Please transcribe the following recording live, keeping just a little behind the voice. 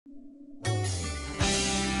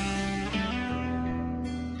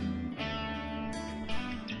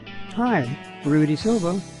Hi, Rudy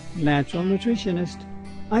Silva, natural nutritionist.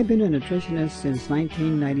 I've been a nutritionist since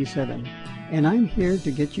 1997, and I'm here to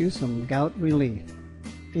get you some gout relief.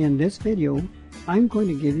 In this video, I'm going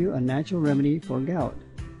to give you a natural remedy for gout.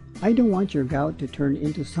 I don't want your gout to turn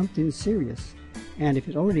into something serious, and if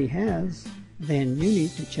it already has, then you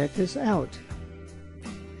need to check this out.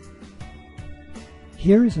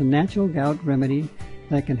 Here is a natural gout remedy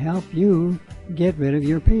that can help you get rid of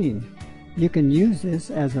your pain. You can use this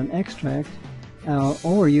as an extract,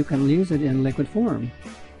 or you can use it in liquid form,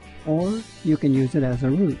 or you can use it as a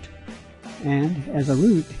root. And as a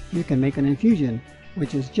root, you can make an infusion,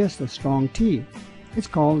 which is just a strong tea. It's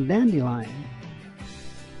called dandelion.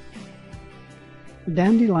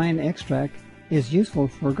 Dandelion extract is useful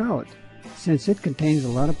for gout since it contains a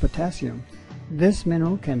lot of potassium. This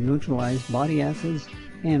mineral can neutralize body acids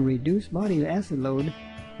and reduce body acid load,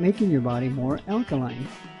 making your body more alkaline.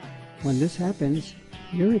 When this happens,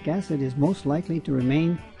 uric acid is most likely to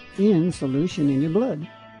remain in solution in your blood,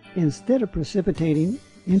 instead of precipitating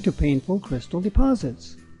into painful crystal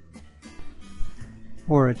deposits.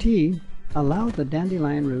 For a tea, allow the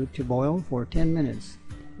dandelion root to boil for 10 minutes.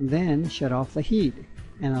 Then shut off the heat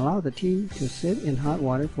and allow the tea to sit in hot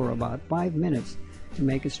water for about 5 minutes to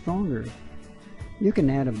make it stronger. You can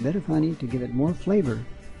add a bit of honey to give it more flavor.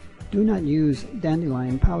 Do not use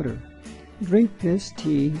dandelion powder. Drink this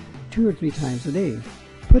tea 2 or 3 times a day.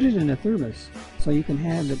 Put it in a thermos so you can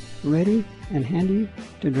have it ready and handy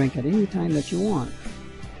to drink at any time that you want.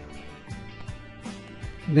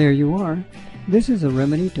 There you are. This is a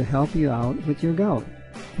remedy to help you out with your gout.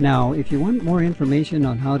 Now, if you want more information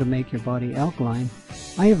on how to make your body alkaline,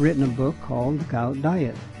 I have written a book called The Gout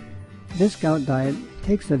Diet. This gout diet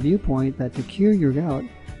takes the viewpoint that to cure your gout,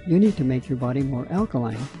 you need to make your body more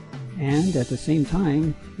alkaline, and at the same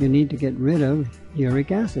time, you need to get rid of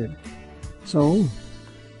uric acid. So,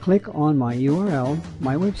 click on my URL,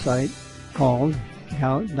 my website, called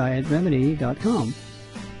goutdietremedy.com.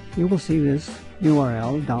 You will see this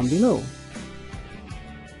URL down below.